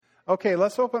Okay,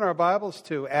 let's open our Bibles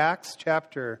to Acts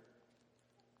chapter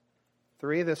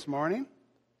 3 this morning.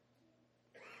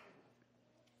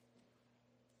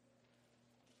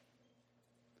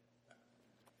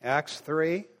 Acts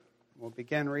 3, we'll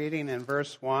begin reading in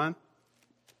verse 1.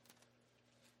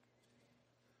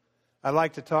 I'd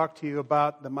like to talk to you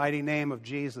about the mighty name of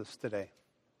Jesus today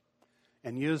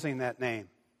and using that name.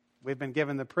 We've been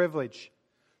given the privilege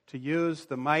to use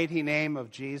the mighty name of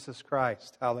Jesus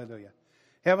Christ. Hallelujah.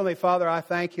 Heavenly Father, I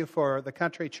thank you for the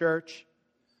Country Church.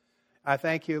 I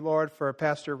thank you, Lord, for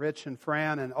Pastor Rich and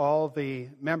Fran and all the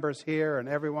members here and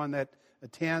everyone that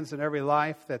attends and every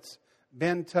life that's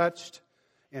been touched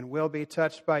and will be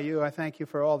touched by you. I thank you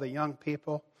for all the young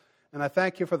people. And I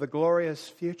thank you for the glorious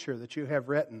future that you have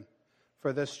written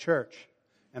for this church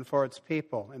and for its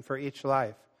people and for each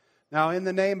life. Now, in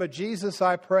the name of Jesus,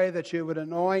 I pray that you would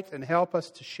anoint and help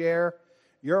us to share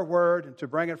your word and to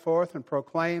bring it forth and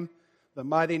proclaim the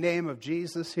mighty name of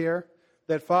Jesus here.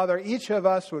 That, Father, each of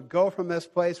us would go from this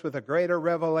place with a greater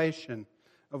revelation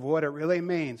of what it really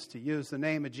means to use the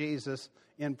name of Jesus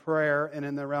in prayer and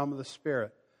in the realm of the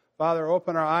Spirit. Father,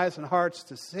 open our eyes and hearts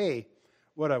to see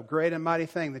what a great and mighty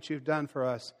thing that you've done for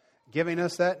us, giving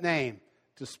us that name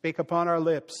to speak upon our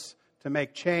lips, to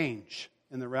make change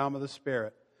in the realm of the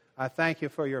Spirit. I thank you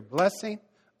for your blessing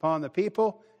upon the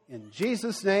people. In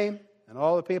Jesus' name, and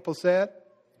all the people said,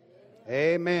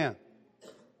 Amen.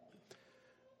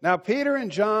 Now, Peter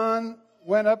and John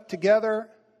went up together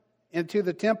into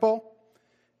the temple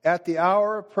at the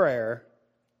hour of prayer,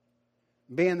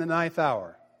 being the 9th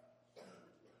hour.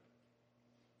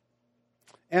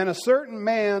 And a certain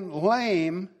man,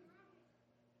 lame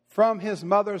from his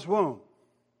mother's womb,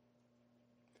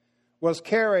 was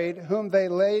carried, whom they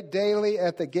laid daily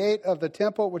at the gate of the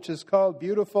temple, which is called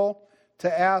Beautiful,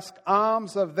 to ask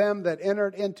alms of them that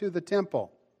entered into the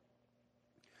temple.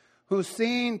 Who,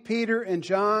 seeing Peter and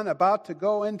John about to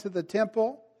go into the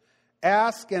temple,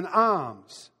 asked an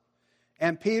alms.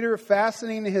 And Peter,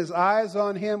 fastening his eyes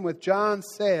on him with John,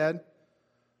 said,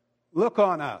 Look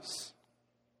on us.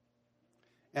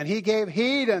 And he gave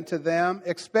heed unto them,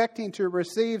 expecting to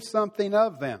receive something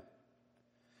of them.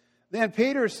 Then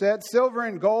Peter said, Silver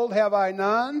and gold have I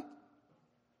none,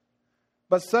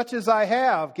 but such as I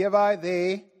have give I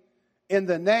thee. In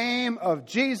the name of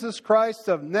Jesus Christ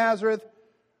of Nazareth,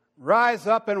 rise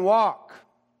up and walk.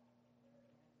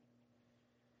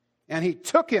 And he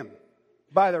took him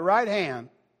by the right hand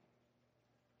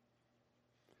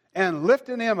and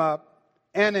lifted him up,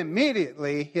 and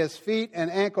immediately his feet and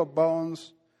ankle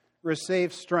bones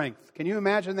received strength. Can you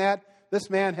imagine that? This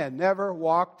man had never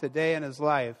walked a day in his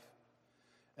life.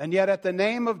 And yet at the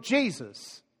name of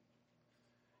Jesus,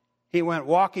 he went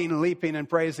walking, leaping, and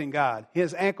praising God.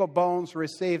 His ankle bones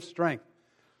received strength.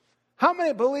 How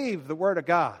many believe the Word of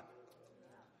God?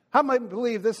 How many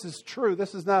believe this is true?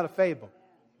 This is not a fable.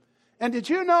 And did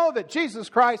you know that Jesus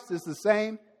Christ is the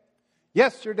same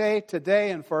yesterday,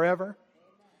 today, and forever?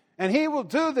 And He will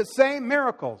do the same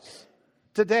miracles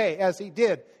today as He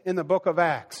did in the book of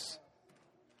Acts.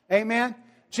 Amen?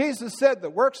 Jesus said, the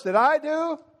works that I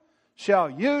do shall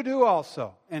you do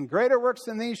also. And greater works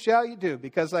than these shall you do,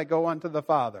 because I go unto the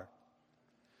Father.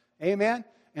 Amen?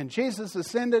 And Jesus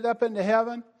ascended up into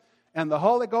heaven, and the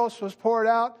Holy Ghost was poured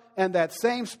out, and that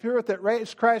same Spirit that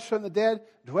raised Christ from the dead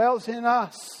dwells in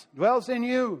us, dwells in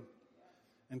you,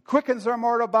 and quickens our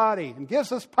mortal body, and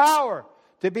gives us power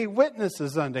to be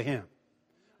witnesses unto Him.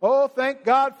 Oh, thank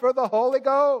God for the Holy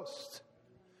Ghost.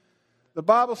 The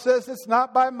Bible says it's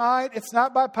not by might, it's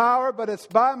not by power, but it's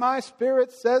by my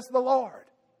Spirit, says the Lord.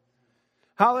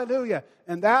 Hallelujah.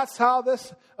 And that's how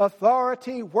this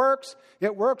authority works.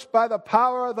 It works by the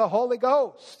power of the Holy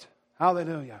Ghost.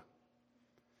 Hallelujah.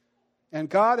 And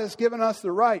God has given us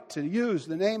the right to use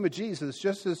the name of Jesus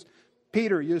just as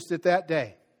Peter used it that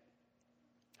day.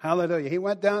 Hallelujah. He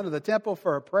went down to the temple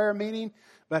for a prayer meeting,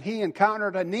 but he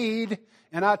encountered a need.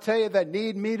 And I tell you, that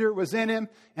need meter was in him.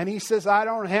 And he says, I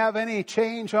don't have any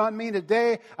change on me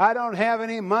today. I don't have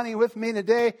any money with me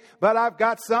today. But I've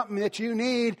got something that you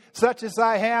need, such as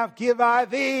I have. Give I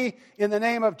thee in the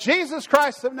name of Jesus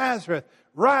Christ of Nazareth.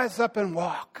 Rise up and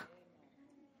walk.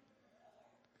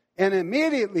 And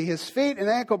immediately his feet and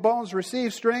ankle bones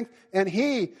received strength. And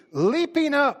he,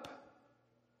 leaping up.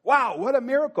 Wow, what a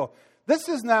miracle. This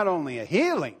is not only a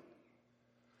healing.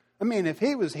 I mean, if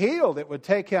he was healed, it would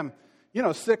take him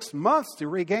 6 months to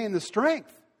regain the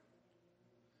strength.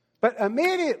 But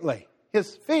immediately,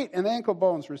 his feet and ankle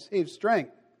bones received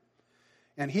strength.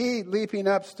 And he, leaping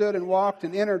up, stood and walked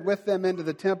and entered with them into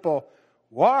the temple,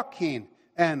 walking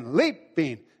and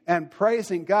leaping and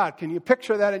praising God. Can you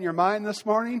picture that in your mind this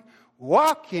morning?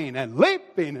 walking and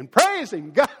leaping and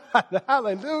praising God.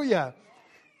 Hallelujah.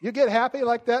 You get happy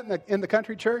like that in the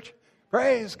country church?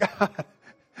 Praise God.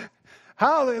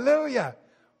 Hallelujah.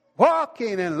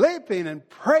 Walking and leaping and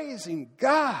praising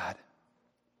God.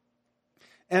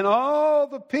 And all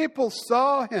the people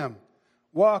saw him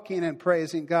walking and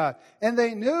praising God. And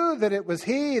they knew that it was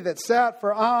he that sat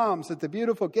for alms at the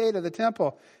beautiful gate of the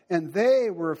temple. And they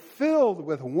were filled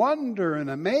with wonder and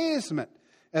amazement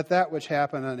at that which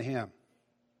happened unto him.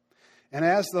 And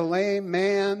as the lame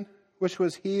man which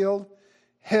was healed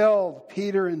held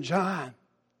Peter and John,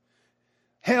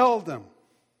 held them,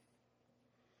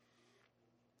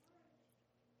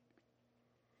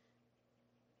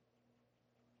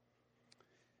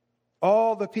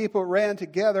 all the people ran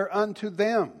together unto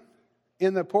them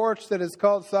in the porch that is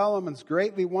called Solomon's,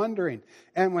 greatly wondering.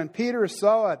 And when Peter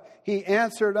saw it, he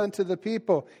answered unto the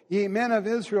people, Ye men of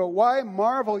Israel, why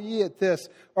marvel ye at this?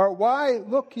 Or why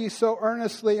look ye so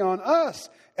earnestly on us,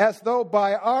 as though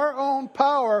by our own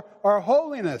power or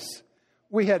holiness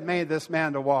we had made this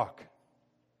man to walk?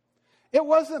 It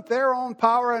wasn't their own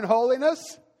power and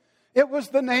holiness. It was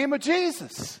the name of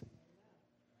Jesus.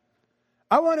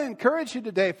 I want to encourage you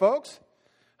today, folks.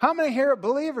 How many here are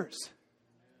believers?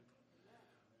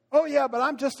 Oh, yeah, but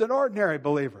I'm just an ordinary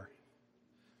believer.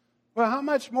 Well, how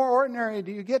much more ordinary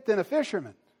do you get than a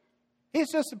fisherman? He's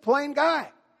just a plain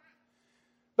guy.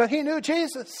 But he knew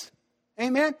Jesus.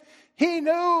 Amen? He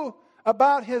knew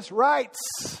about his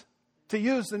rights to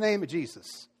use the name of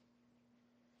Jesus.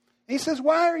 He says,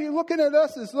 why are you looking at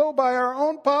us as though by our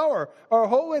own power or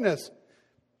holiness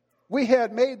we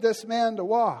had made this man to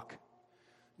walk?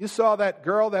 You saw that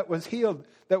girl that was healed,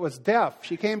 that was deaf.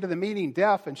 She came to the meeting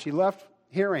deaf and she left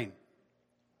hearing.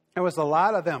 There was a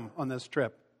lot of them on this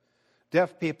trip.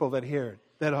 Deaf people that heard.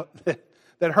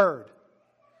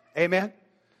 Amen?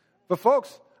 But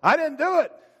folks, I didn't do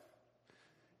it.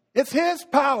 It's his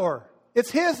power. It's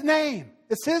his name.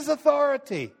 It's his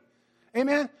authority.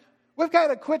 Amen? We've got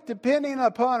to quit depending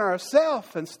upon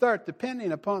ourselves and start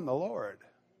depending upon the Lord.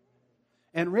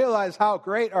 And realize how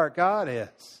great our God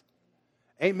is.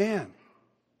 Amen.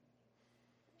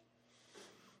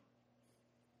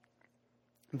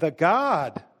 The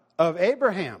God of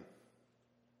Abraham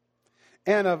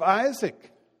and of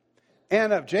Isaac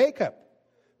and of Jacob,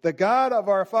 the God of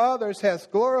our fathers, has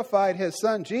glorified his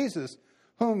Son Jesus,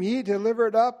 whom ye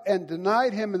delivered up and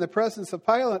denied him in the presence of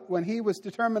Pilate when he was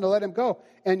determined to let him go.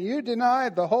 And you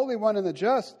denied the Holy One and the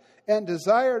just, and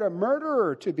desired a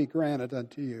murderer to be granted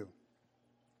unto you,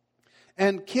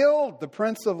 and killed the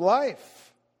Prince of Life,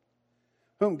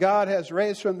 whom God has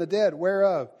raised from the dead,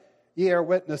 whereof ye are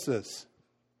witnesses.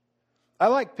 I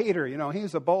like Peter,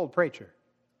 he's a bold preacher.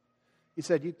 He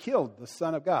said, you killed the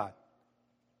Son of God.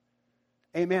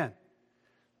 Amen.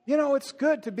 It's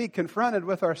good to be confronted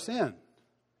with our sin.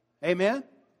 Amen.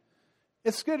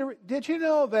 It's good did you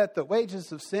know that the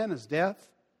wages of sin is death?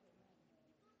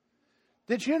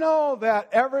 Did you know that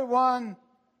everyone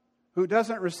who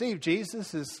doesn't receive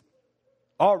Jesus is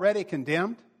already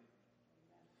condemned?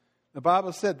 The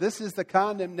Bible said this is the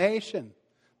condemnation,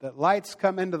 that lights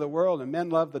come into the world and men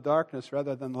love the darkness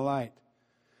rather than the light.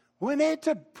 We need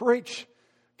to preach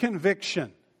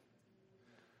conviction.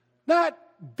 Not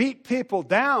beat people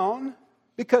down,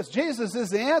 because Jesus is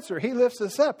the answer. He lifts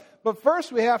us up. But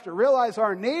first we have to realize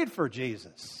our need for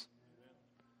Jesus.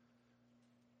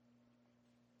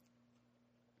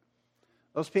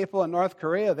 Those people in North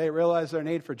Korea, they realize their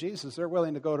need for Jesus. They're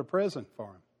willing to go to prison for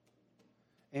him.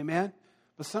 Amen?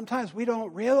 But sometimes we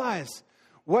don't realize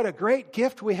what a great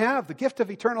gift we have, the gift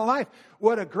of eternal life.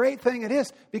 What a great thing it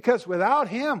is, because without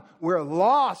him, we're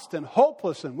lost and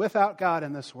hopeless and without God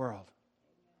in this world.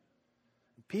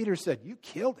 Peter said, you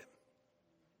killed him.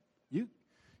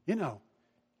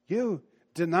 You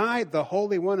denied the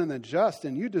Holy One and the just,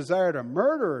 and you desired a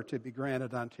murderer to be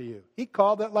granted unto you. He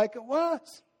called it like it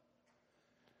was.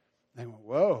 They went,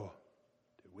 whoa,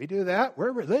 did we do that?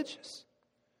 We're religious.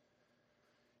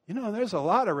 There's a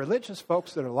lot of religious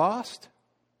folks that are lost.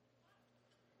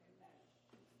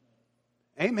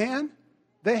 Amen.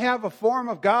 They have a form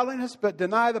of godliness but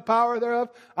deny the power thereof.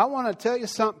 I want to tell you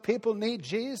something. People need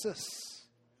Jesus.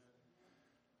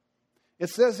 It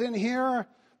says in here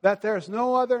that there's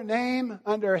no other name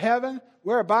under heaven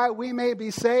whereby we may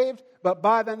be saved but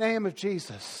by the name of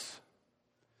Jesus.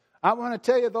 I want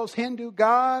to tell you, those Hindu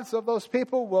gods of those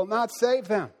people will not save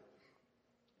them.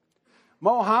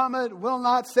 Mohammed will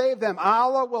not save them.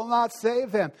 Allah will not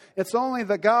save them. It's only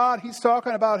the God he's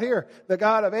talking about here, the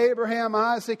God of Abraham,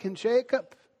 Isaac, and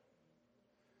Jacob.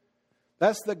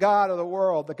 That's the God of the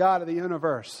world, the God of the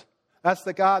universe. That's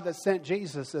the God that sent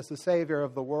Jesus as the Savior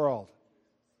of the world.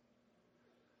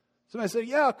 Somebody said,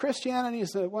 yeah, Christianity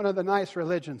is one of the nice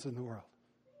religions in the world.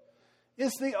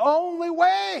 It's the only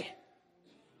way.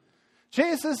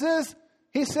 Jesus is,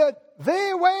 he said,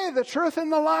 the way, the truth,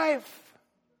 and the life.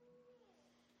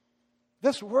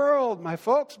 This world, my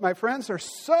folks, my friends,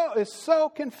 is so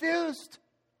confused.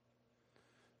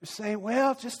 They're saying,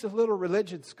 well, just a little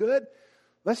religion's good.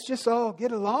 Let's just all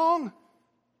get along.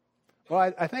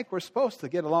 Well, I think we're supposed to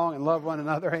get along and love one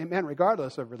another, amen,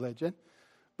 regardless of religion.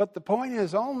 But the point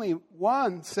is, only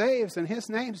one saves, and his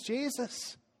name's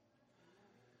Jesus.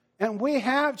 And we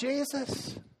have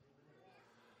Jesus.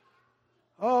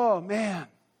 Oh, man.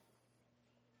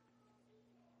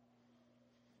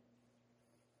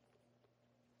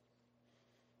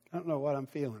 I don't know what I'm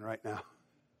feeling right now.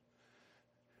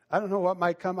 I don't know what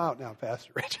might come out now,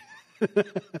 Pastor Rich.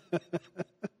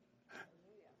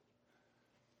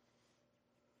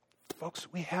 Folks,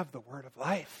 we have the word of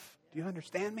life. Do you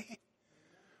understand me?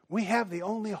 We have the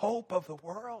only hope of the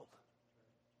world.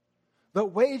 The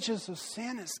wages of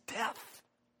sin is death.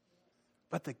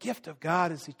 But the gift of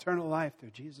God is eternal life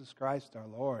through Jesus Christ our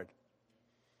Lord.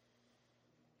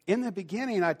 In the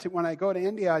beginning, when I go to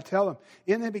India, I tell them,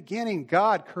 in the beginning,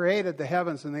 God created the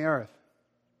heavens and the earth.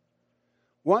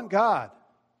 One God.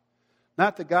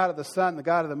 Not the God of the sun, the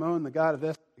God of the moon, the God of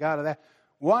this, the God of that.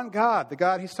 One God, the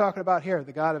God he's talking about here,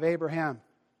 the God of Abraham,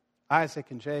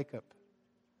 Isaac, and Jacob.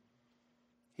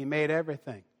 He made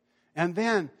everything. And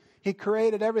then he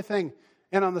created everything.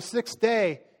 And on the sixth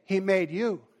day, he made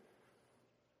you.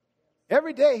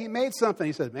 Every day he made something.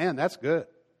 He said, man, that's good.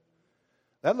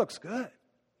 That looks good.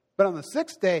 But on the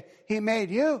sixth day, he made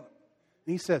you. And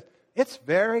he said, it's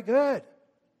very good.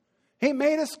 He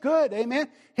made us good. Amen.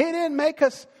 He didn't make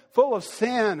us full of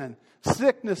sin and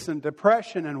sickness and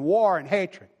depression and war and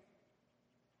hatred.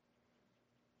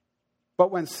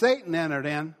 But when Satan entered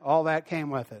in, all that came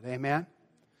with it. Amen.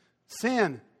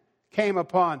 Sin came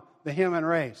upon the human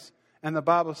race. And the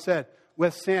Bible said,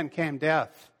 with sin came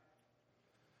death.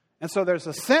 And so there's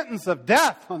a sentence of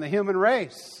death on the human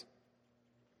race.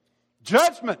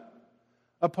 Judgment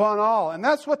upon all. And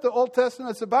that's what the Old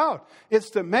Testament's about.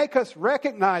 It's to make us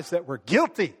recognize that we're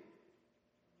guilty.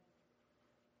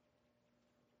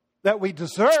 That we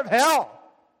deserve hell.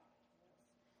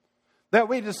 That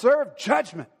we deserve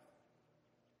judgment.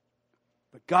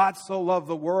 But God so loved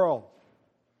the world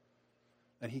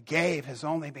that he gave his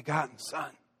only begotten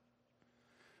Son,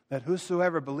 that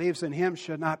whosoever believes in him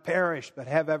should not perish, but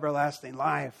have everlasting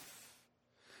life.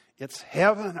 It's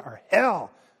heaven or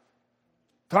hell,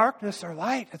 darkness or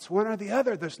light. It's one or the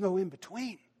other. There's no in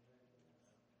between.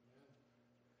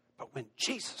 But when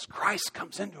Jesus Christ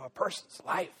comes into a person's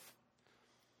life,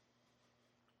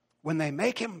 when they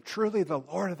make him truly the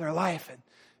Lord of their life and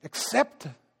accept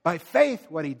by faith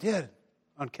what he did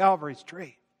on Calvary's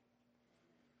tree,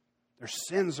 their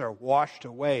sins are washed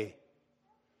away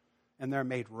and they're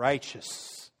made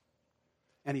righteous.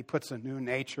 And he puts a new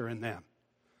nature in them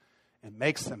and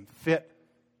makes them fit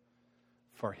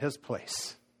for his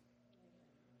place.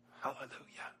 Hallelujah.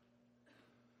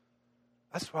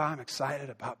 That's why I'm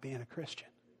excited about being a Christian.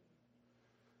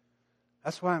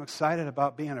 That's why I'm excited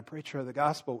about being a preacher of the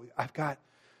gospel. I've got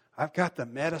the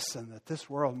medicine that this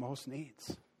world most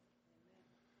needs.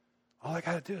 All I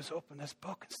got to do is open this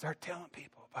book and start telling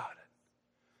people about it.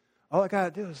 All I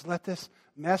got to do is let this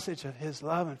message of his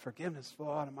love and forgiveness flow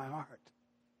out of my heart.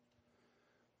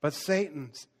 But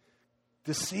Satan's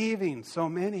deceiving so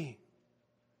many.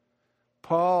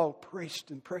 Paul preached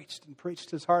and preached and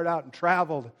preached his heart out and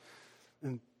traveled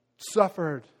and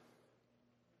suffered.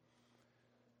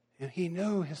 And he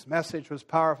knew his message was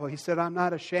powerful. He said, I'm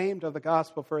not ashamed of the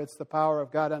gospel, for it's the power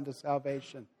of God unto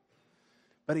salvation.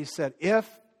 But he said, if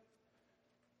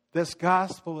this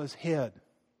gospel is hid,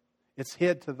 it's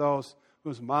hid to those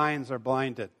whose minds are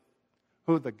blinded,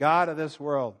 who the God of this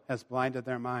world has blinded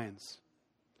their minds.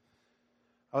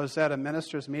 I was at a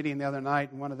ministers' meeting the other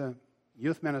night, and one of the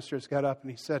youth ministers got up and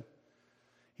he said,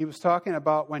 he was talking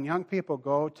about when young people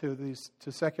go to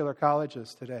secular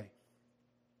colleges today.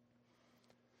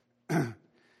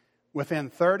 Within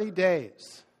 30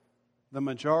 days, the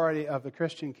majority of the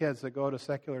Christian kids that go to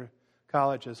secular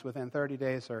colleges within 30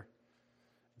 days are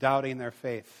doubting their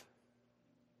faith.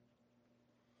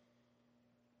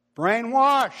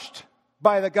 Brainwashed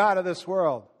by the God of this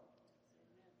world.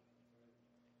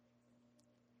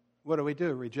 What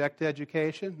do? Reject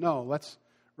education? No, let's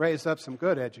raise up some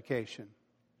good education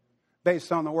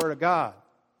based on the Word of God.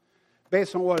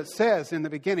 Based on what it says, in the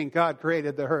beginning, God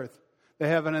created the earth, the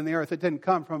heaven and the earth. It didn't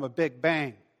come from a big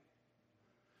bang.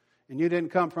 And you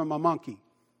didn't come from a monkey.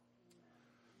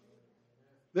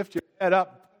 Lift your head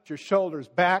up, put your shoulders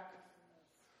back,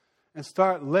 and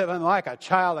start living like a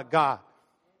child of God.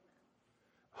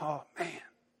 Oh, man.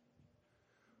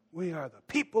 We are the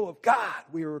people of God.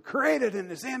 We were created in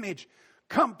His image.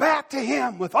 Come back to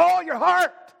Him with all your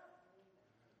heart.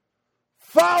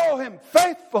 Follow Him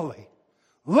faithfully.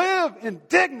 Live in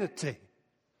dignity.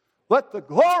 Let the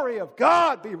glory of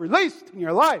God be released in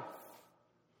your life.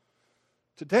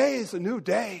 Today is a new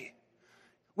day.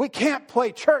 We can't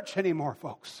play church anymore,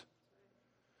 folks.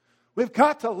 We've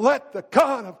got to let the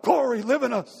God of glory live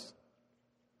in us.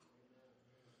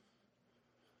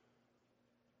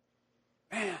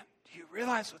 Man, do you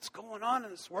realize what's going on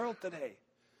in this world today?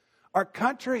 Our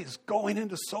country is going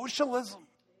into socialism.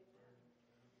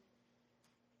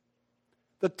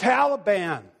 The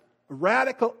Taliban,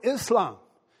 radical Islam,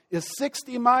 is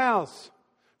 60 miles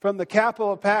from the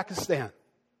capital of Pakistan.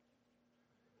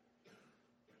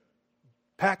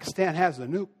 Pakistan has a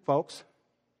nuke, folks.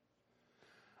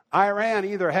 Iran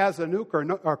either has a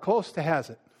nuke or close to has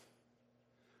it.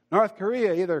 North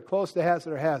Korea either close to has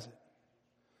it or has it.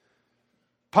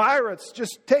 Pirates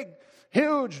just take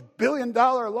huge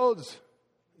billion-dollar loads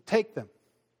and take them.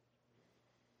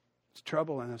 There's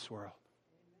trouble in this world.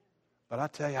 But I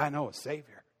tell you, I know a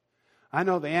Savior. I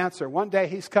know the answer. One day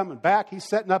He's coming back. He's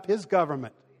setting up His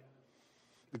government.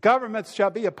 The government shall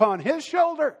be upon His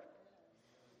shoulder.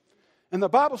 And the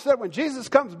Bible said when Jesus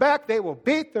comes back, they will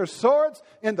beat their swords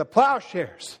into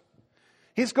plowshares.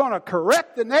 He's going to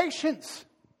correct the nations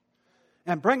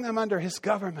and bring them under His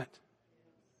government.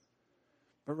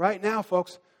 But right now,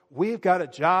 folks, we've got a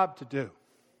job to do.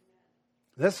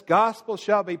 This gospel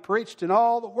shall be preached in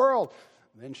all the world.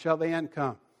 Then shall the end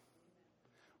come.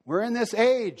 We're in this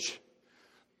age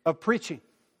of preaching.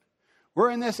 We're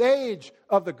in this age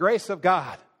of the grace of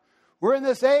God. We're in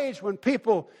this age when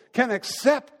people can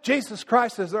accept Jesus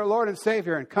Christ as their Lord and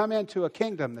Savior and come into a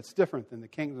kingdom that's different than the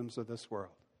kingdoms of this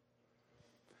world.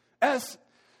 As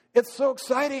it's so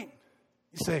exciting.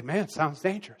 You say, man, it sounds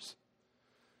dangerous.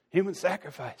 Human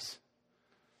sacrifice.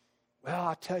 Well,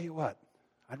 I'll tell you what.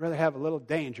 I'd rather have a little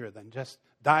danger than just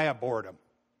die of boredom.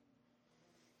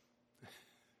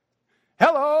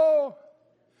 Hello?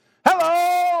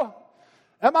 Hello?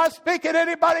 Am I speaking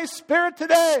anybody's spirit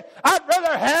today? I'd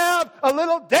rather have a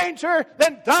little danger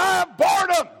than die of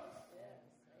boredom.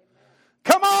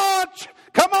 Come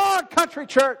on, country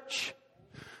church.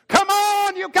 Come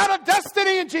on, you've got a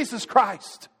destiny in Jesus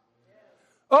Christ.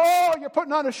 Oh, you're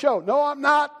putting on a show. No, I'm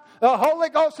not. The Holy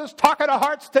Ghost is talking to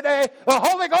hearts today. The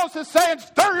Holy Ghost is saying,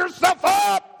 stir yourself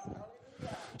up.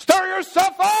 Stir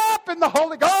yourself up in the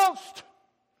Holy Ghost.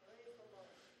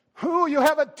 You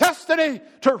have a destiny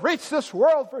to reach this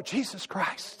world for Jesus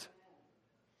Christ.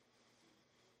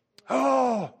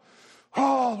 Oh,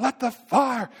 let the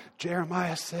fire.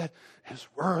 Jeremiah said, His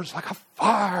word's like a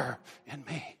fire in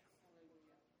me.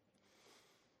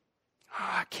 Oh,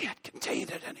 I can't contain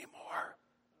it anymore.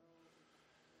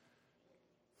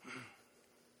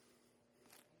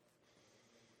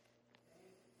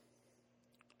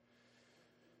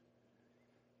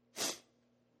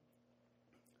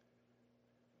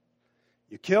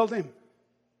 You killed Him.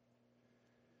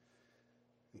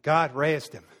 God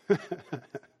raised Him.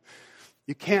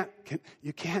 You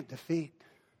can't defeat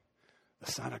the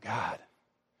Son of God.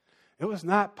 It was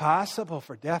not possible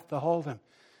for death to hold Him.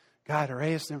 God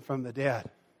raised Him from the dead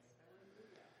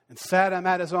and sat Him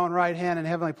at His own right hand in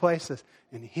heavenly places.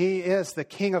 And He is the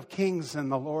King of kings and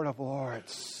the Lord of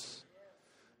lords.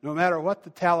 No matter what the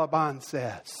Taliban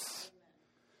says.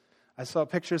 I saw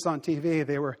pictures on TV.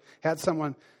 They had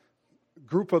someone,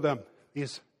 group of them,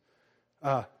 these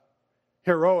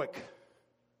heroic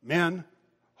men,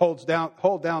 hold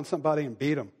down somebody and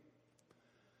beat them.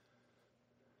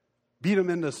 Beat them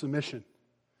into submission.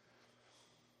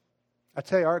 I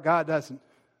tell you, our God doesn't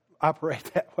operate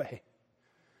that way.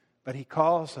 But He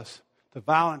calls us to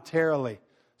voluntarily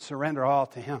surrender all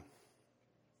to Him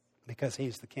because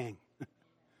He's the King.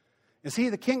 Is He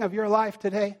the King of your life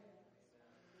today?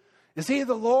 Is He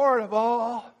the Lord of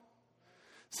all?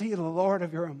 Is He the Lord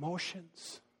of your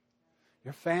emotions,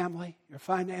 your family, your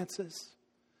finances?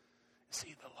 Is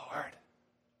He the Lord?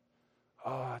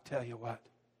 Oh, I tell you what.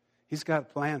 He's got a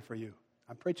plan for you.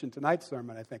 I'm preaching tonight's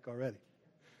sermon, I think, already.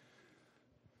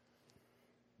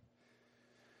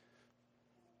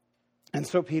 And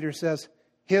so Peter says,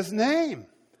 His name,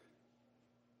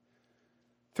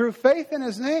 through faith in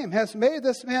His name, has made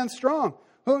this man strong,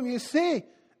 whom you see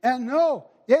and know.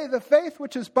 Yea, the faith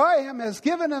which is by Him has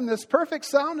given him this perfect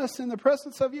soundness in the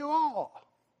presence of you all.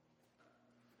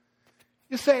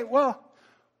 You say, well,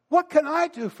 what can I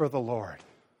do for the Lord?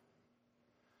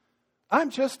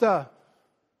 I'm just a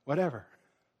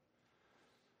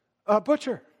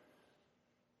butcher.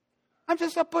 I'm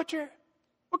just a butcher.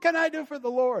 What can I do for the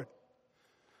Lord?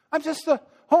 I'm just a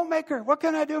homemaker. What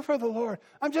can I do for the Lord?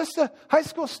 I'm just a high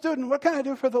school student. What can I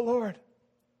do for the Lord?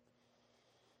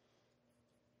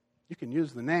 You can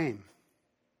use the name.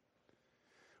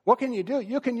 What can you do?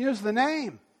 You can use the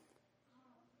name.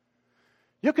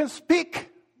 You can speak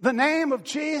the name of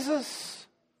Jesus.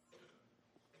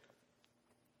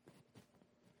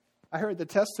 I heard the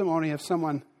testimony of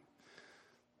someone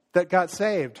that got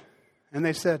saved, and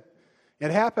they said, it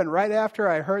happened right after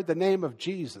I heard the name of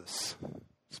Jesus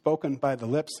spoken by the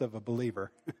lips of a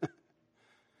believer.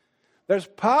 There's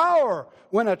power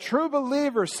when a true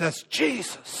believer says,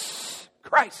 Jesus,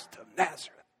 Christ of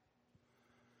Nazareth.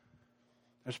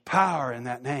 There's power in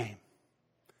that name.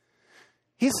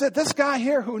 He said, this guy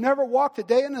here who never walked a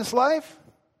day in his life,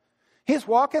 he's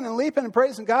walking and leaping and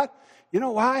praising God. You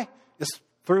know why? It's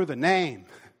through the name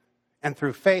and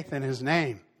through faith in his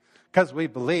name, because we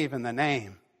believe in the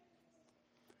name.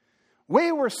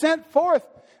 We were sent forth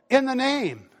in the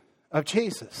name of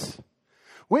Jesus.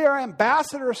 We are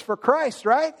ambassadors for Christ,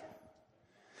 right?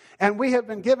 And we have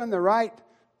been given the right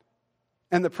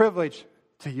and the privilege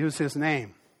to use his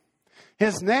name.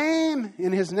 His name,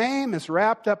 in his name is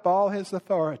wrapped up all his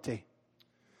authority.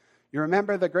 You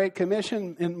remember the Great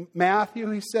Commission in Matthew?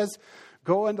 He says,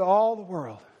 go into all the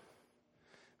world.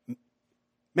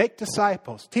 Make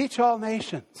disciples. Teach all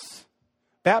nations.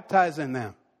 Baptize in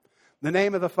them. In the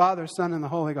name of the Father, Son, and the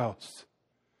Holy Ghost.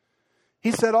 He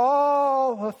said,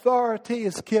 all authority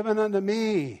is given unto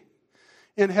me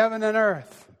in heaven and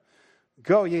earth.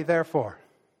 Go ye therefore.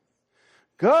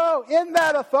 Go in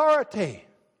that authority.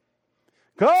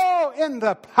 Go in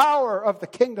the power of the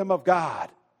kingdom of God.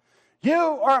 You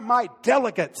are my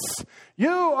delegates.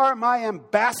 You are my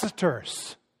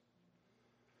ambassadors.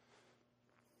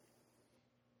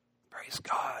 Praise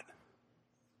God.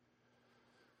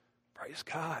 Praise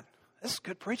God. This is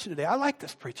good preaching today. I like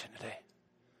this preaching today.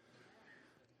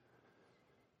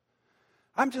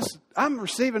 I'm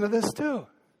receiving of this too.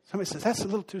 Somebody says, that's a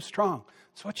little too strong.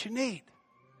 It's what you need.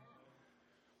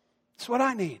 It's what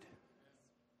I need.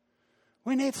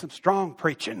 We need some strong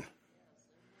preaching.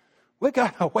 We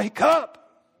got to wake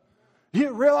up. Do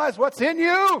you realize what's in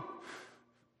you?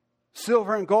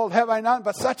 Silver and gold have I none,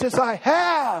 but such as I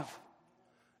have,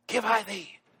 give I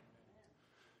thee.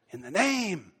 In the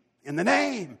name, in the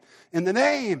name, in the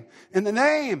name, in the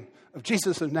name of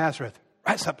Jesus of Nazareth,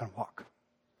 rise up and walk.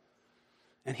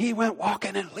 And he went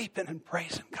walking and leaping and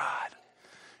praising God.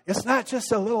 It's not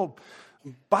just a little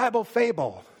Bible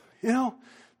fable. You know,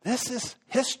 this is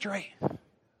history.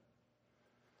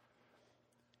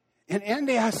 In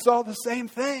India, I saw the same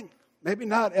thing. Maybe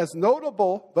not as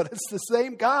notable, but it's the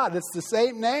same God. It's the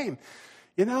same name.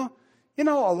 You know,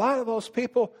 a lot of those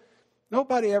people,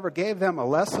 nobody ever gave them a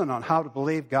lesson on how to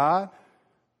believe God.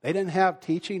 They didn't have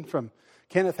teaching from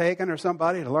Kenneth Hagin or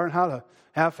somebody to learn how to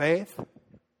have faith.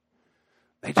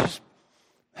 They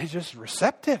just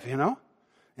receptive, you know.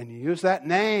 And you use that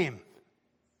name.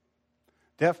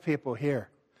 Deaf people hear.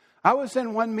 I was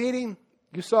in one meeting,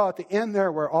 you saw at the end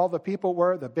there where all the people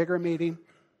were, the bigger meeting,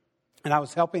 and I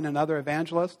was helping another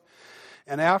evangelist.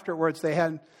 And afterwards they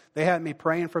had me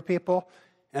praying for people,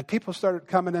 and people started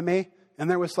coming to me, and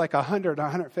there was like 100,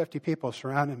 150 people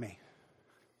surrounding me,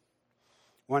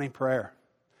 wanting prayer.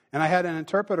 And I had an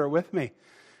interpreter with me,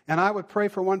 and I would pray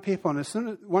for one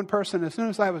person, as soon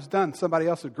as I was done, somebody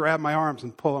else would grab my arms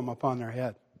and pull them upon their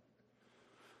head.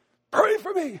 Pray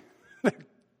for me.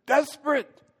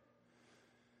 Desperate.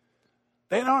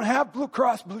 They don't have Blue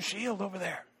Cross Blue Shield over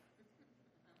there.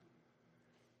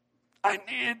 I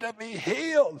needed to be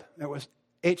healed. There was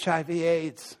HIV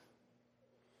AIDS.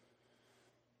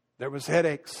 There was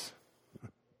headaches.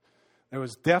 There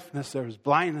was deafness. There was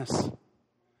blindness.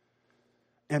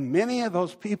 And many of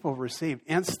those people received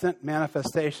instant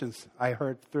manifestations, I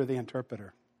heard through the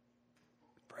interpreter.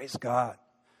 Praise God.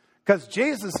 Because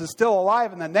Jesus is still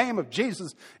alive and the name of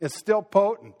Jesus is still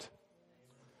potent.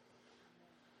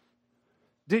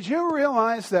 Did you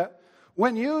realize that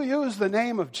when you use the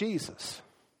name of Jesus,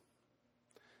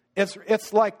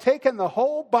 it's like taking the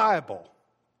whole Bible,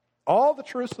 all the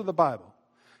truths of the Bible,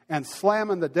 and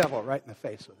slamming the devil right in the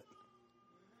face with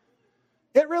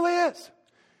it? It really is.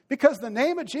 Because the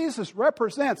name of Jesus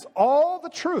represents all the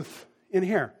truth in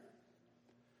here.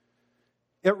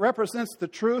 It represents the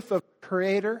truth of the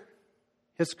Creator,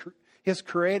 His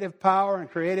creative power and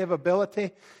creative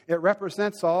ability. It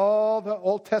represents all the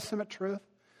Old Testament truth.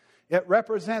 It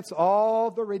represents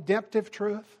all the redemptive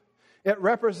truth. It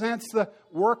represents the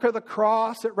work of the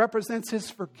cross. It represents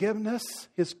His forgiveness,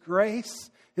 His grace,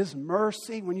 His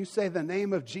mercy. When you say the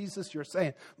name of Jesus, you're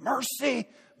saying, mercy,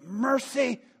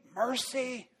 mercy,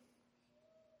 mercy.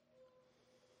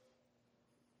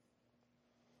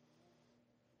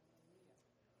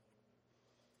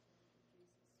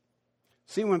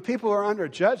 See, when people are under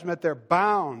judgment, they're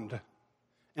bound,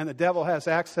 and the devil has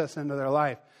access into their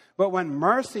life. But when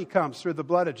mercy comes through the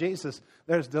blood of Jesus,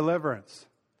 there's deliverance.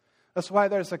 That's why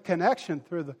there's a connection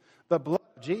through the blood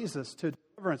of Jesus to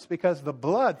deliverance, because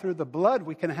through the blood,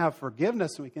 we can have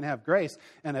forgiveness and we can have grace,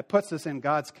 and it puts us in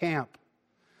God's camp.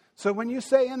 So when you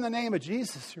say in the name of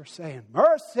Jesus, you're saying,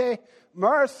 mercy,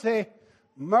 mercy,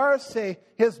 mercy.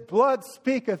 His blood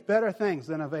speaketh better things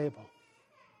than of Abel.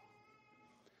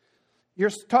 You're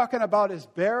talking about his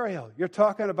burial. You're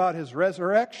talking about his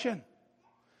resurrection.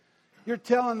 You're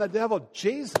telling the devil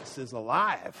Jesus is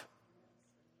alive.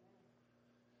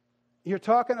 You're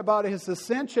talking about his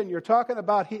ascension. You're talking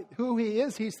about who he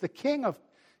is. He's the King of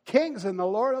kings and the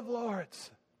Lord of lords.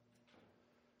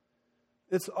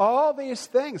 It's all these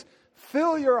things.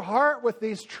 Fill your heart with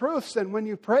these truths. And when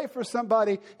you pray for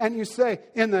somebody and you say,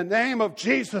 in the name of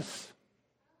Jesus,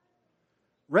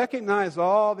 recognize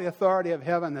all the authority of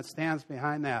heaven that stands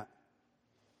behind that.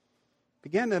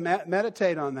 Begin to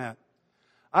meditate on that.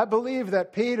 I believe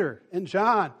that Peter and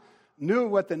John knew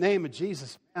what the name of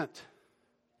Jesus meant.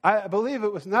 I believe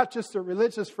it was not just a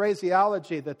religious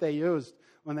phraseology that they used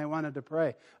when they wanted to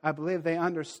pray. I believe they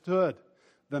understood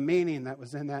the meaning that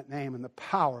was in that name and the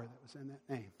power that was in that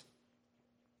name.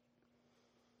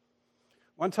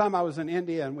 One time I was in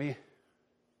India and we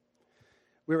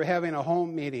were having a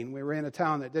home meeting. We were in a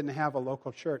town that didn't have a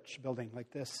local church building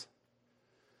like this.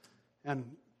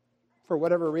 And for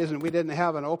whatever reason, we didn't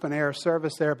have an open-air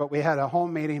service there, but we had a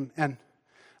home meeting. And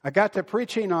I got to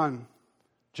preaching on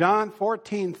John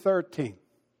 14:13,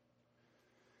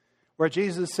 where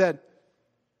Jesus said,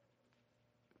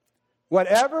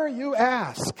 whatever you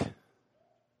ask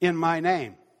in my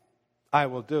name, I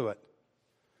will do it,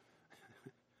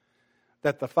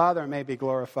 that the Father may be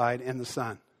glorified in the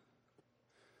Son.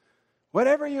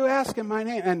 Whatever you ask in my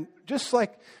name. And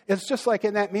it's just like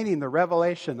in that meeting, the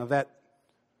revelation of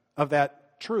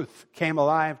that truth came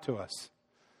alive to us.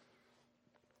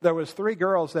 There was 3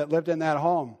 girls that lived in that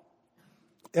home.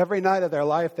 Every night of their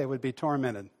life, they would be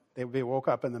tormented. They would be woke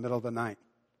up in the middle of the night.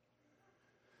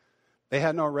 They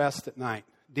had no rest at night.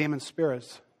 Demon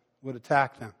spirits would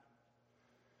attack them.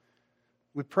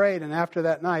 We prayed, and after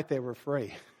that night, they were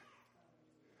free.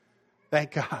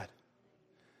 Thank God.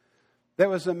 There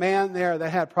was a man there that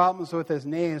had problems with his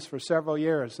knees for several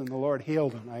years, and the Lord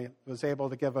healed him. I was able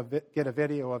to get a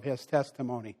video of his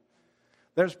testimony.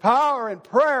 There's power in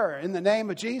prayer in the name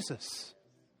of Jesus.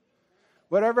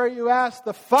 Whatever you ask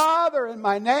the Father in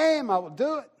my name, I will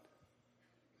do it.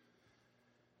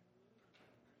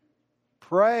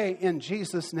 Pray in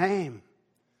Jesus' name.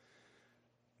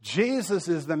 Jesus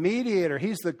is the mediator.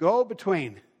 He's the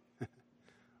go-between.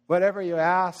 Whatever you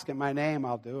ask in my name,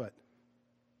 I'll do it,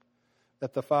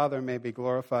 that the Father may be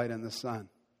glorified in the Son.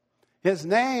 His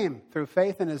name, through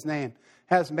faith in his name,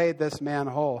 has made this man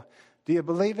whole. Do you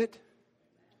believe it?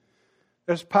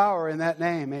 There's power in that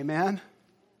name. Amen?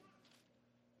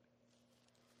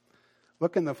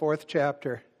 Look in the 4th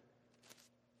chapter.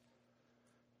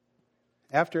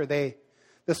 After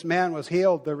this man was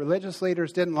healed, the religious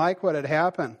leaders didn't like what had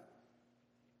happened.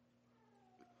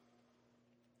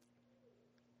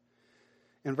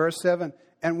 In verse 7,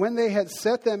 and when they had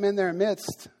set them in their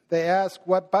midst, they asked,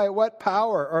 by what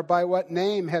power or by what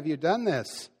name have you done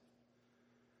this?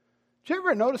 Did you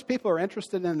ever notice people are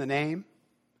interested in the name?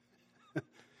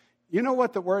 You know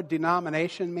what the word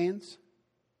denomination means?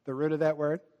 The root of that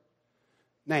word?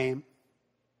 Name.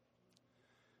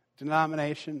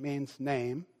 Denomination means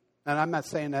name. And I'm not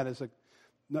saying that as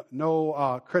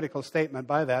no critical statement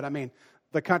by that. I mean,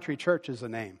 the country church is a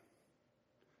name.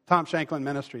 Tom Shanklin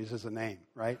Ministries is a name,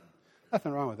 right?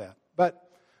 Nothing wrong with that. But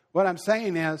what I'm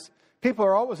saying is, people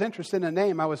are always interested in a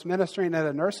name. I was ministering at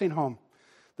a nursing home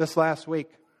this last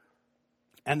week.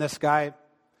 And this guy,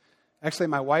 actually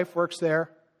my wife works there,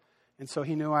 and so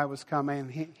he knew I was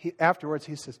coming. Afterwards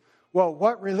he says, well,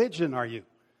 what religion are you?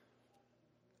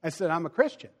 I said, I'm a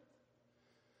Christian.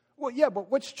 Well, yeah, but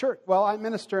which church? Well, I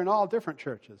minister in all different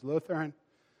churches. Lutheran,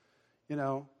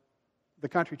 the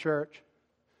country church,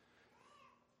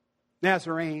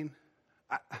 Nazarene.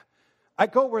 I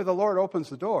go where the Lord opens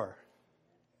the door.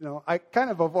 I kind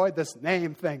of avoid this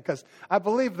name thing because I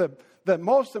believe the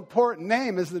most important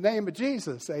name is the name of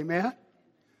Jesus. Amen?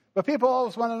 But people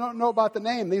always want to know about the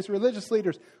name. These religious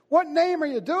leaders, what name are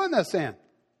you doing this in?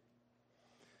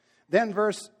 Then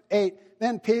verse 8,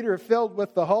 then Peter, filled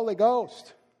with the Holy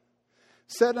Ghost,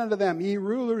 said unto them, ye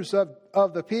rulers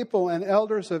of the people and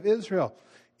elders of Israel,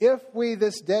 if we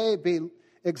this day be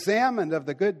examined of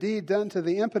the good deed done to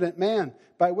the impotent man,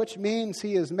 by which means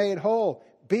he is made whole,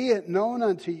 be it known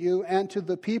unto you and to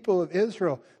the people of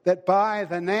Israel, that by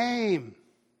the name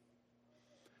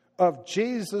of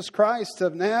Jesus Christ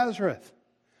of Nazareth,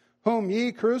 whom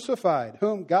ye crucified,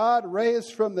 whom God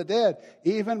raised from the dead.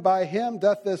 Even by him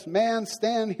doth this man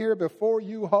stand here before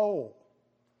you whole.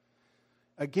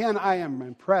 Again, I am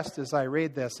impressed as I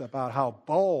read this about how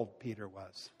bold Peter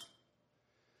was.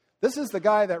 This is the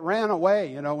guy that ran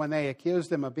away, when they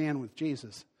accused him of being with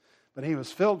Jesus. But he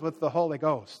was filled with the Holy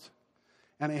Ghost.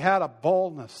 And he had a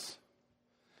boldness.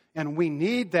 And we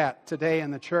need that today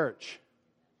in the church.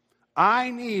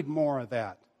 I need more of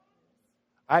that.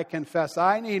 I confess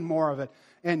I need more of it.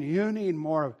 And you need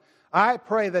more of it. I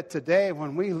pray that today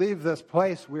when we leave this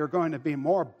place, we are going to be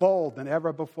more bold than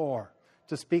ever before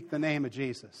to speak the name of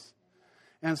Jesus.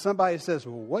 And somebody says,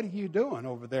 well, what are you doing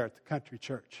over there at the country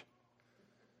church?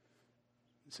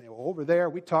 You say, well, over there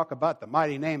we talk about the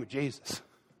mighty name of Jesus.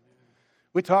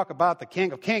 We talk about the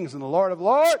King of Kings and the Lord of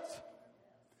Lords.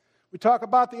 We talk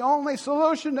about the only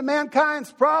solution to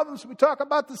mankind's problems. We talk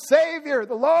about the Savior,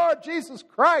 the Lord Jesus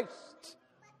Christ.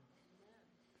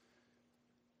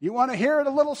 You want to hear it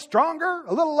a little stronger,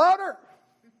 a little louder?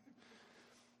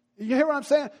 You hear what I'm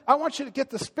saying? I want you to get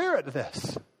the spirit of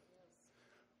this.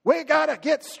 We got to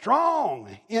get strong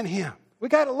in Him. We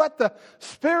got to let the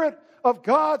Spirit of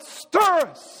God stir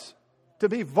us to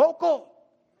be vocal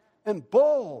and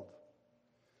bold.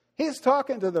 He's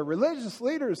talking to the religious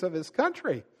leaders of his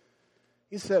country.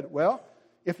 He said, well,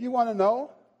 if you want to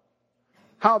know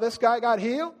how this guy got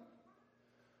healed,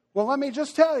 well, let me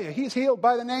just tell you, he's healed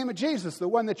by the name of Jesus, the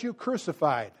one that you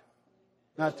crucified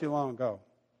not too long ago.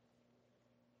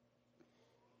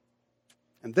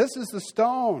 And this is the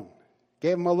stone.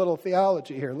 Gave him a little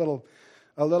theology here, a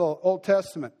little Old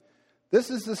Testament. This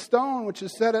is the stone which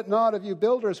is set at naught of you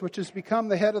builders, which has become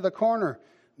the head of the corner.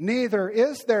 Neither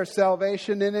is there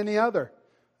salvation in any other.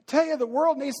 I tell you, the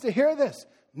world needs to hear this.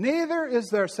 Neither is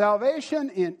there salvation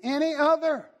in any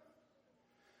other.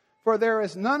 For there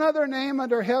is none other name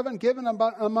under heaven given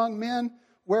among men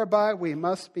whereby we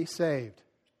must be saved.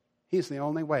 He's the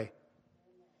only way.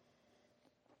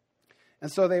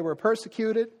 And so they were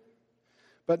persecuted.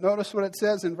 But notice what it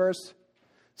says in verse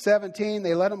 17.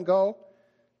 They let him go.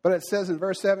 But it says in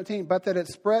verse 17, but that it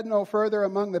spread no further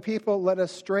among the people, let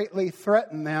us straitly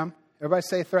threaten them. Everybody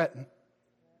say threaten.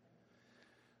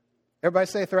 Everybody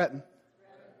say threaten.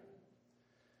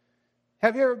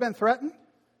 Have you ever been threatened?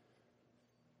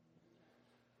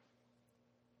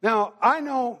 Now, I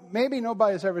know maybe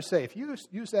nobody's ever said, if you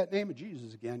use that name of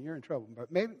Jesus again, you're in trouble.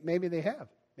 But maybe they have.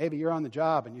 Maybe you're on the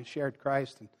job and you shared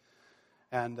Christ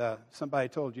and somebody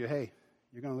told you, hey,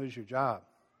 you're going to lose your job.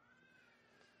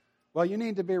 Well, you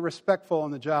need to be respectful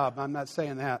on the job. I'm not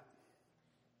saying that.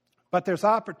 But there's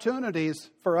opportunities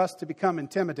for us to become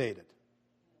intimidated.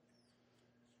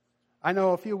 I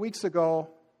know a few weeks ago,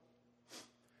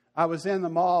 I was in the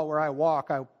mall where I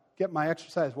walk. I get my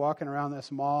exercise walking around this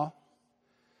mall.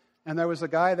 And there was a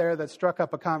guy there that struck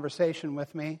up a conversation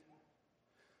with me,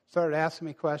 started asking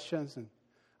me questions, and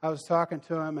I was talking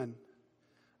to him, and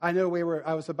I knew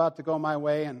I was about to go my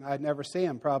way, and I'd never see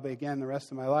him probably again the rest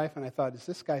of my life. And I thought, is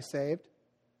this guy saved?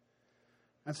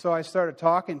 And so I started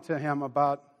talking to him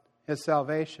about his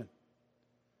salvation.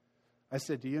 I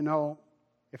said, do you know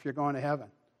if you're going to heaven?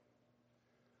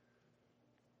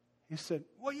 He said,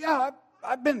 well, yeah,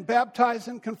 I've been baptized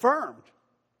and confirmed.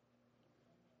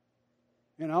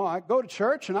 I go to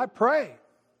church and I pray.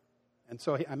 And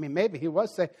so, maybe he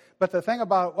was saved. But the thing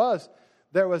about it was,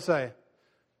 there was a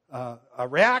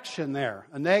reaction there,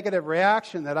 a negative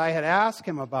reaction that I had asked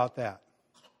him about that.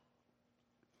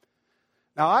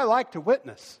 Now, I like to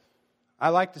witness. I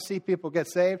like to see people get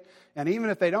saved. And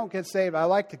even if they don't get saved, I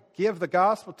like to give the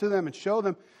gospel to them and show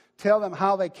them, tell them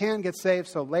how they can get saved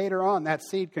so later on that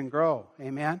seed can grow.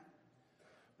 Amen?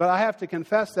 But I have to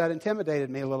confess that intimidated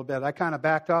me a little bit. I kind of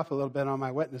backed off a little bit on my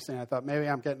witnessing. I thought maybe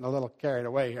I'm getting a little carried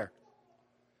away here.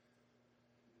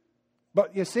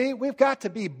 But you see, we've got to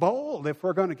be bold if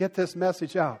we're going to get this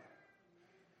message out.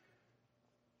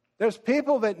 There's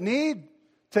people that need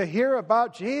to hear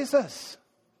about Jesus.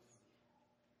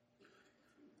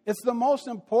 It's the most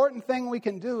important thing we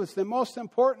can do. It's the most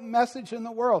important message in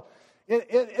the world.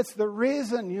 It's the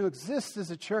reason you exist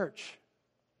as a church.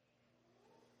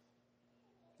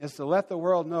 Is to let the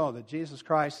world know that Jesus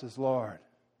Christ is Lord.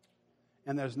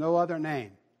 And there's no other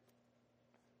name.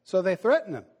 So they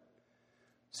threaten him.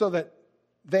 So that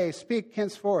they speak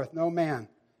henceforth no man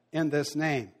in this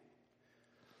name.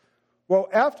 Well,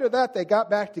 after that, they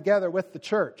got back together with the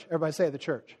church. Everybody say the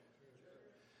church.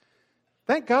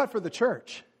 Thank God for the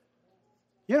church.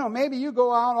 Maybe you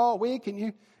go out all week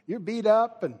and you're beat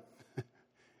up and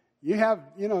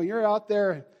you're out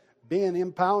there being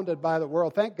impounded by the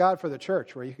world. Thank God for the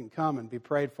church where you can come and be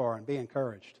prayed for and be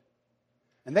encouraged.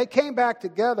 And they came back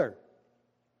together.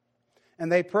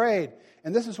 And they prayed.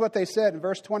 And this is what they said in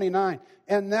verse 29.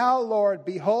 And now, Lord,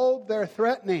 behold their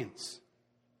threatenings.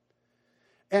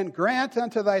 And grant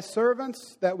unto thy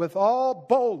servants that with all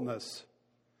boldness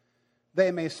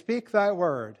they may speak thy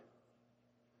word,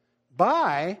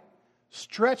 by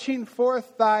stretching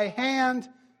forth thy hand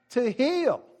to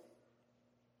heal.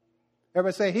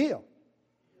 Everybody say heal.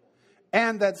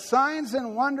 And that signs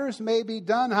and wonders may be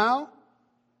done how?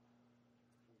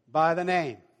 By the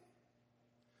name.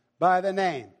 By the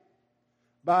name.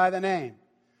 By the name.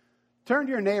 Turn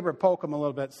to your neighbor, poke him a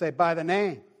little bit, say, by the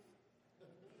name.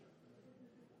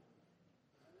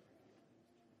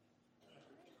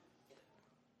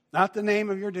 Not the name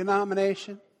of your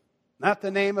denomination, not the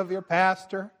name of your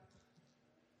pastor,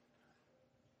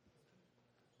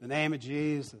 the name of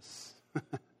Jesus.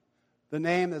 The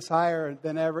name that's higher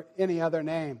than any other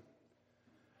name.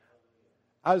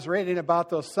 I was reading about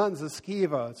those sons of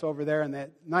Sceva. It's over there in the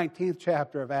 19th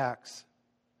chapter of Acts.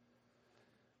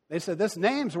 They said, this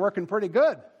name's working pretty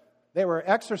good. They were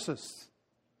exorcists.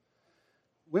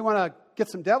 We want to get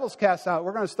some devils cast out.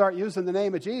 We're going to start using the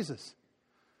name of Jesus.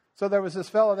 So there was this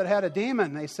fellow that had a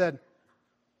demon. They said,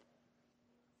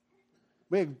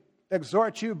 we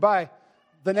exhort you by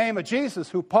the name of Jesus,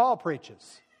 who Paul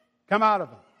preaches. Come out of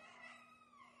him.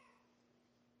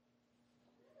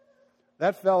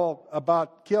 That fellow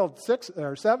about killed 6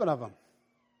 or 7 of them.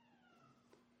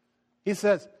 He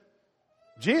says,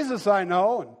 Jesus I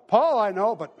know, and Paul I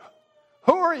know, but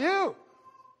who are you?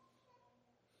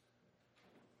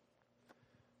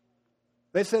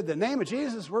 They said, the name of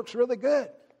Jesus works really good.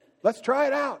 Let's try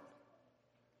it out.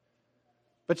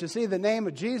 But you see, the name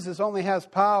of Jesus only has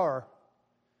power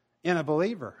in a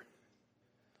believer.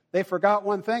 They forgot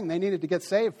one thing. They needed to get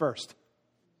saved first.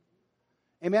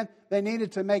 Amen? They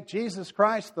needed to make Jesus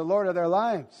Christ the Lord of their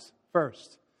lives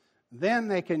first. Then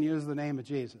they can use the name of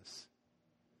Jesus.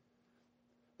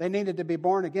 They needed to be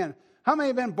born again. How many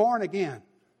have been born again?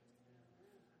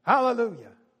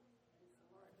 Hallelujah.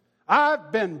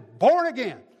 I've been born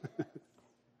again.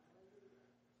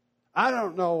 I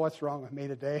don't know what's wrong with me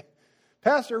today.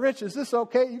 Pastor Rich, is this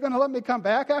okay? You going to let me come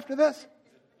back after this?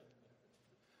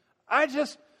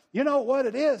 You know what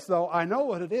it is, though. I know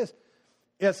what it is.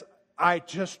 I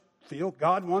just feel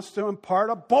God wants to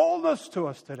impart a boldness to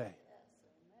us today.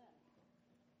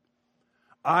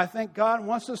 I think God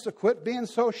wants us to quit being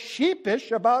so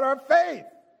sheepish about our faith.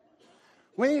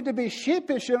 We need to be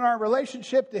sheepish in our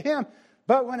relationship to Him.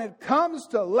 But when it comes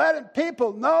to letting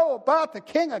people know about the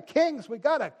King of Kings, we've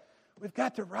got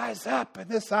to rise up in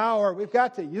this hour. We've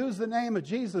got to use the name of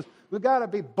Jesus. We've got to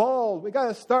be bold. We've got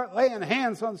to start laying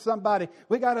hands on somebody.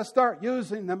 We've got to start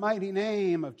using the mighty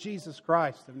name of Jesus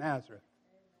Christ of Nazareth.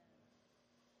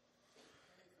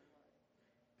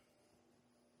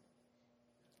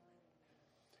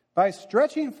 By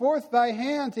stretching forth thy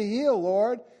hand to heal,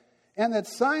 Lord, and that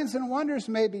signs and wonders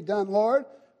may be done, Lord,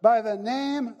 by the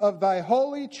name of thy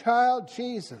holy child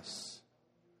Jesus.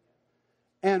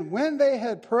 And when they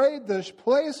had prayed, the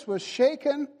place was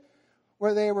shaken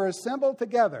where they were assembled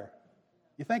together.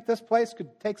 You think this place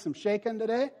could take some shaking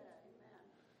today?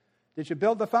 Did you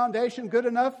build the foundation good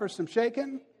enough for some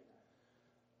shaking?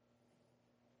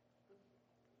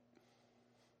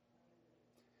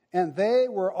 And they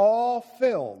were all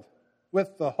filled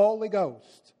with the Holy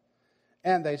Ghost,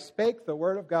 and they spake the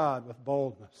word of God with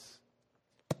boldness.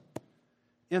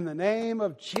 In the name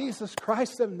of Jesus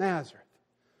Christ of Nazareth,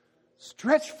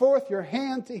 stretch forth your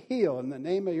hand to heal in the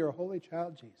name of your holy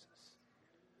child Jesus,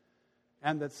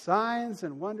 and that signs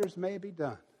and wonders may be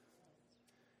done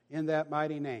in that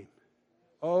mighty name.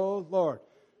 Oh Lord,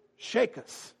 shake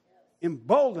us,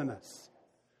 embolden us,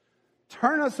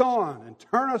 turn us on and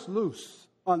turn us loose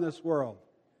on this world.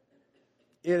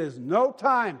 It is no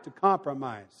time to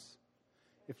compromise.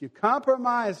 If you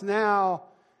compromise now,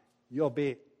 you'll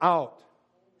be out.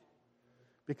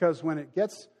 Because when it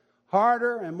gets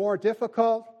harder and more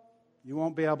difficult, you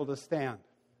won't be able to stand.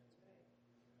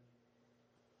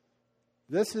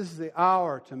 This is the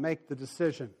hour to make the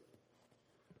decision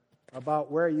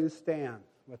about where you stand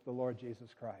with the Lord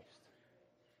Jesus Christ.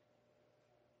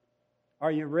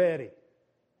 Are you ready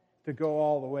to go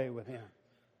all the way with Him?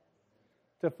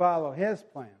 To follow His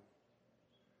plan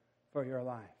for your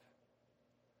life?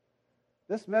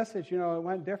 This message, it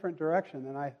went a different direction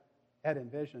than I had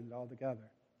envisioned altogether.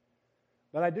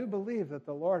 But I do believe that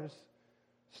the Lord is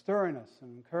stirring us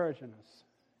and encouraging us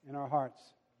in our hearts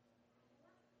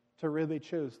to really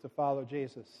choose to follow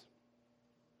Jesus.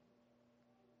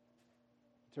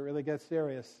 To really get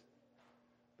serious.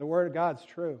 The Word of God's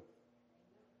true.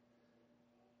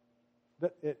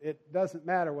 It doesn't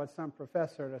matter what some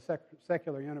professor at a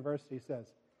secular university says.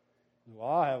 Well,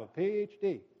 I have a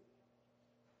PhD.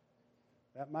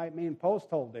 That might mean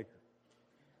post-hole digger.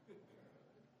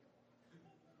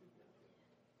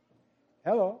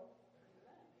 Hello.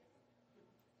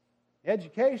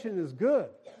 Education is good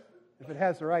if it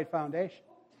has the right foundation.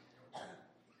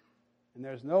 And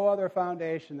there's no other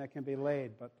foundation that can be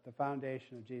laid but the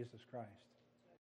foundation of Jesus Christ.